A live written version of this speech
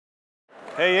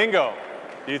Hey, Ingo,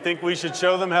 do you think we should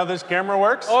show them how this camera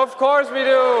works? Of course we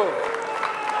do.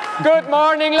 Good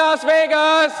morning, Las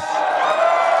Vegas.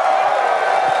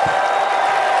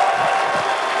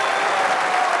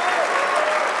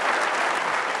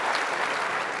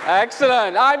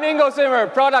 Excellent. I'm Ingo Zimmer,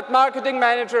 Product Marketing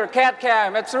Manager, CAD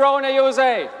Cam at Sirona,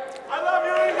 USA. I love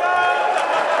you,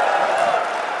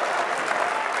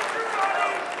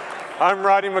 Ingo! I'm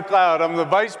Roddy MacLeod. I'm the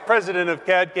Vice President of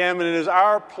CAD Cam, and it is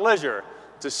our pleasure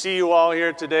to see you all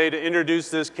here today to introduce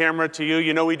this camera to you.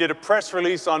 You know, we did a press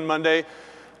release on Monday.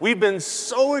 We've been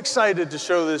so excited to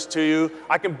show this to you.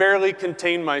 I can barely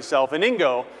contain myself. And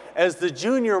Ingo, as the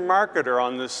junior marketer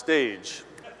on this stage,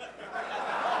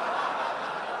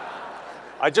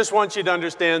 I just want you to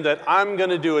understand that I'm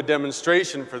going to do a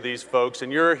demonstration for these folks,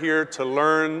 and you're here to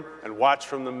learn and watch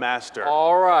from the master.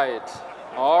 All right.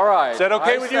 All right. Is that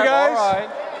okay with you guys? All right.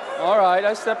 All right.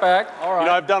 I step back. All right. You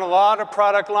know, I've done a lot of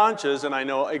product launches, and I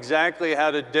know exactly how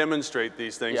to demonstrate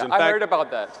these things. Yeah, In fact, I heard about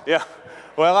that. Yeah.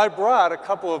 Well, I brought a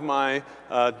couple of my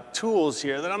tools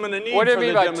here that I'm going to need for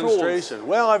the demonstration. Tools?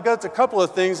 Well, I've got a couple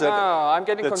of things that, I'm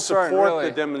getting concerned, support really.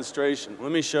 the demonstration.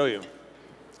 Let me show you.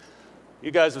 You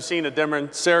guys have seen a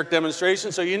CEREC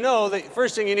demonstration, so you know the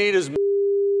first thing you need is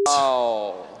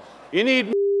Oh. You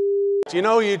need you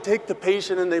know, you take the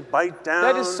patient and they bite down.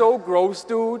 That is so gross,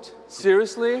 dude.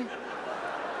 Seriously?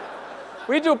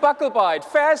 We do buckle bite.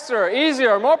 Faster,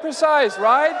 easier, more precise,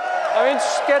 right? I mean,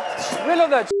 get rid of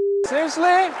that.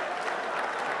 Seriously?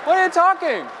 What are you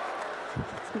talking?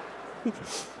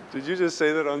 Did you just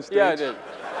say that on stage? Yeah, I did.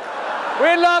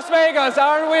 We're in Las Vegas,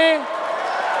 aren't we?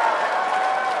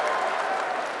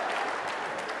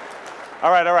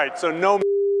 All right. So no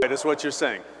is what you're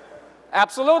saying.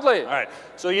 Absolutely. All right.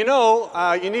 So you know,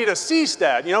 you need a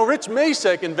C-stat. You know, Rich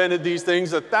Masek invented these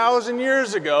things 1,000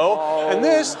 years ago, and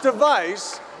this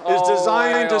device is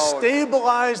designed to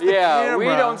stabilize the camera. Yeah, we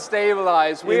don't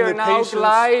stabilize. We are now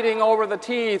gliding over the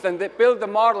teeth and build the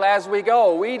model as we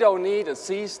go. We don't need a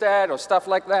C-stat or stuff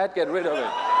like that. Get rid of it.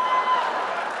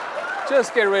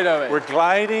 Just get rid of it. We're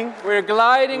gliding? We're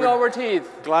gliding over teeth.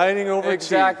 Gliding over teeth.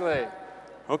 Exactly.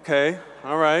 Okay.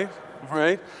 All right.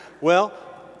 Well,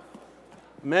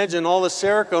 imagine all the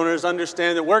CEREC owners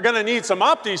understand that we're going to need some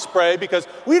Opti spray because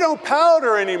we don't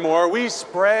powder anymore. We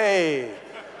spray.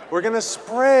 We're going to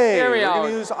spray. We're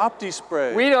going to use Opti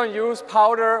spray. We don't use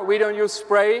powder. We don't use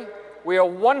spray. We are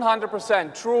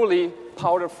 100% truly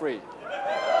powder-free.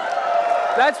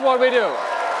 That's what we do.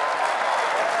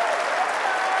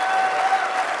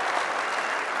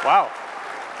 Wow.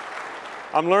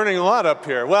 I'm learning a lot up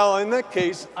here. Well, in that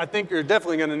case, I think you're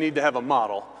definitely going to need to have a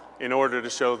model in order to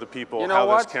show the people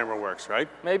how this camera works, right?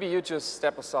 Maybe you just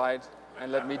step aside and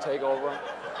let me take over.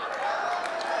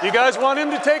 You guys want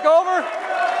him to take over?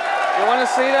 You want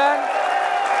to see that?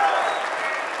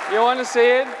 You want to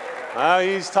see it?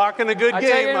 He's talking a good game. I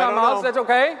take it in my mouth. That's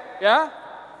okay? Yeah?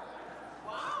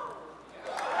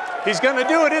 He's going to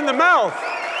do it in the mouth.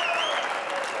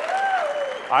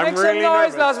 Make some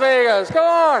noise, Las Vegas. Come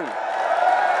on.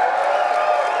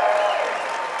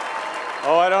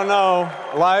 Oh, I don't know.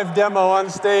 Live demo on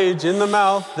stage, in the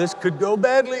mouth. This could go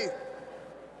badly.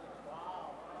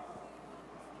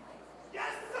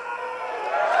 Yes, sir!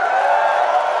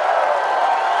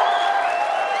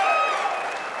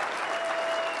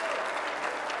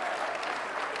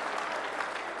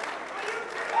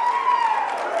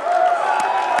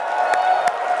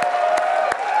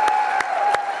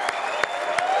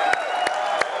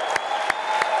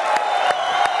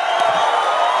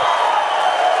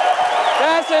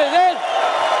 That's it.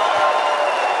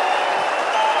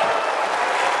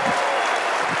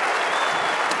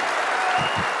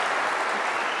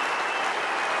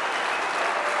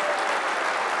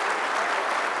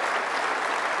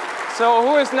 So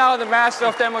who is now the master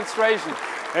of demonstration?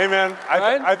 Hey man,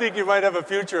 I think you might have a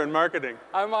future in marketing.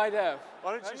 I might have.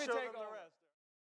 Why don't you show them?